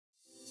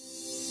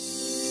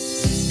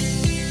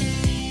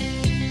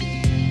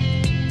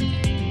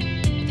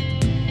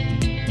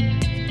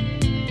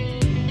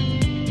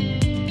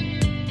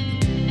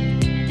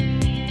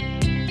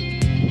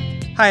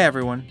Hi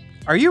everyone.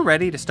 Are you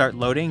ready to start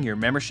loading your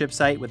membership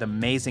site with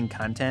amazing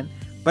content,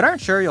 but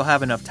aren't sure you'll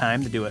have enough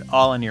time to do it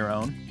all on your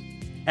own?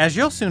 As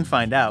you'll soon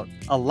find out,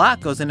 a lot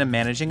goes into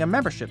managing a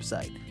membership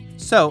site.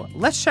 So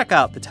let's check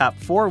out the top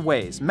 4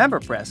 ways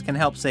MemberPress can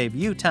help save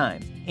you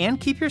time and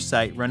keep your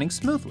site running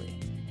smoothly.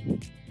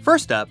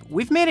 First up,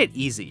 we've made it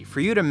easy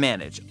for you to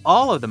manage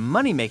all of the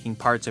money-making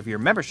parts of your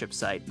membership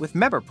site with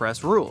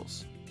MemberPress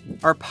rules.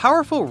 Our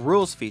powerful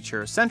rules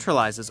feature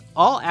centralizes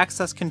all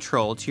access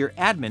control to your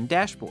admin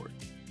dashboard.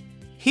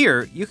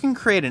 Here, you can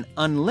create an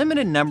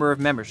unlimited number of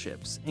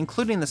memberships,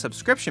 including the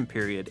subscription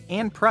period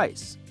and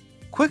price.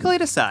 Quickly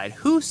decide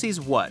who sees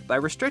what by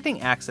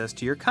restricting access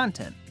to your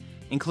content,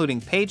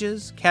 including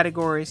pages,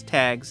 categories,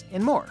 tags,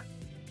 and more.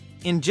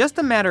 In just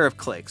a matter of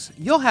clicks,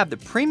 you'll have the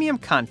premium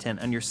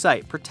content on your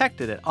site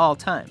protected at all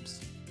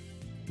times.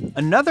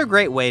 Another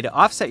great way to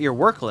offset your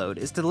workload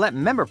is to let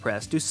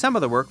MemberPress do some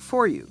of the work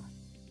for you.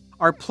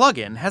 Our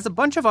plugin has a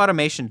bunch of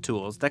automation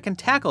tools that can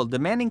tackle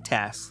demanding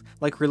tasks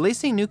like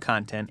releasing new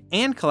content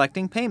and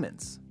collecting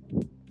payments.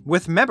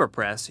 With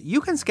MemberPress, you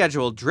can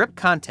schedule drip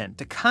content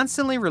to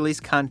constantly release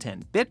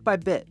content bit by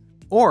bit,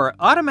 or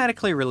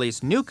automatically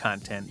release new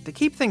content to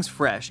keep things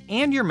fresh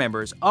and your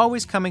members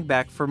always coming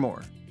back for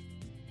more.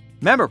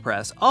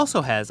 MemberPress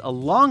also has a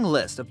long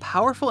list of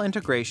powerful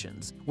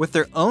integrations with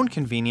their own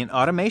convenient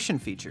automation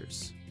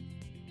features.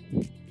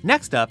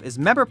 Next up is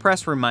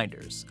MemberPress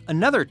Reminders,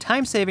 another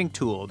time-saving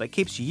tool that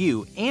keeps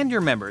you and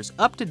your members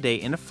up to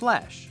date in a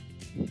flash.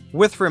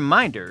 With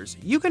reminders,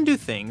 you can do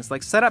things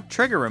like set up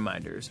trigger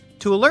reminders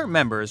to alert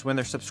members when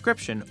their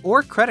subscription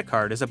or credit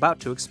card is about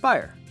to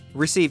expire,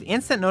 receive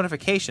instant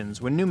notifications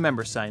when new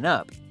members sign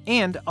up,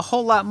 and a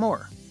whole lot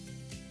more.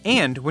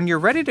 And when you're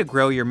ready to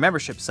grow your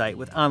membership site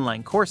with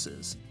online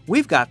courses,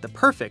 we've got the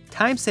perfect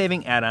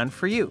time-saving add-on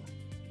for you.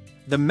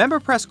 The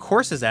MemberPress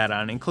Courses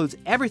add-on includes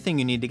everything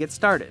you need to get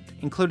started,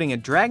 including a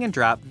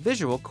drag-and-drop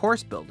visual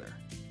course builder.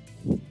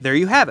 There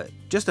you have it,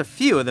 just a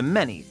few of the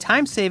many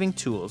time-saving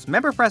tools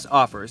MemberPress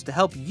offers to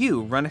help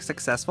you run a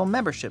successful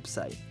membership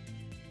site.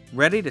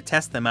 Ready to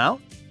test them out?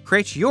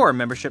 Create your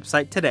membership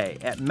site today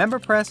at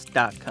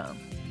MemberPress.com.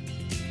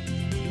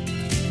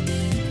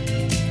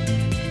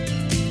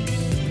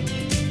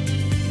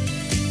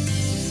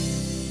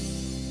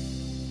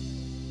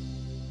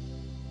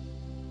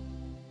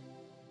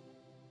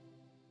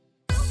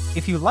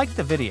 If you liked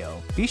the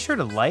video, be sure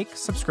to like,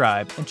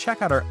 subscribe, and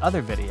check out our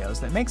other videos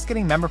that makes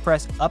getting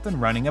MemberPress up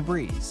and running a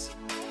breeze.